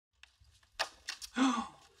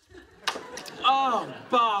Oh,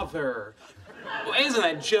 bother. Well, isn't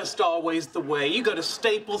that just always the way? You go to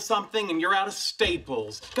Staples something and you're out of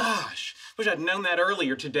Staples. Gosh, wish I'd known that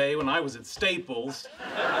earlier today when I was at Staples.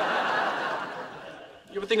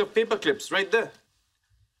 You ever think of paper clips right there?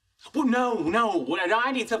 Well, no.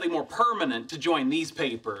 I need something more permanent to join these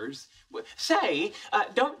papers. Say,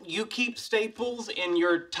 don't you keep Staples in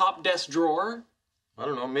your top desk drawer? I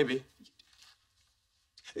don't know, maybe.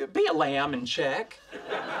 Be a lamb and check.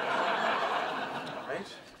 Right?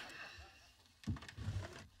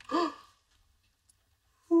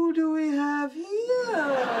 Who do we have here?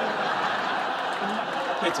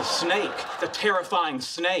 It's a snake. It's a terrifying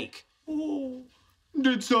snake. Oh,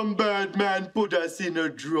 did some bad man put us in a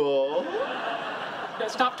drawer?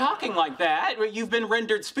 Stop talking like that. You've been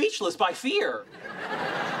rendered speechless by fear.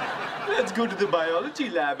 Let's go to the biology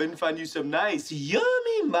lab and find you some nice,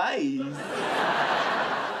 yummy mice.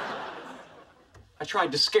 I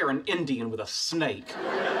tried to scare an Indian with a snake.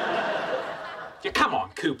 Yeah, come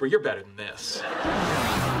on, Cooper, you're better than this.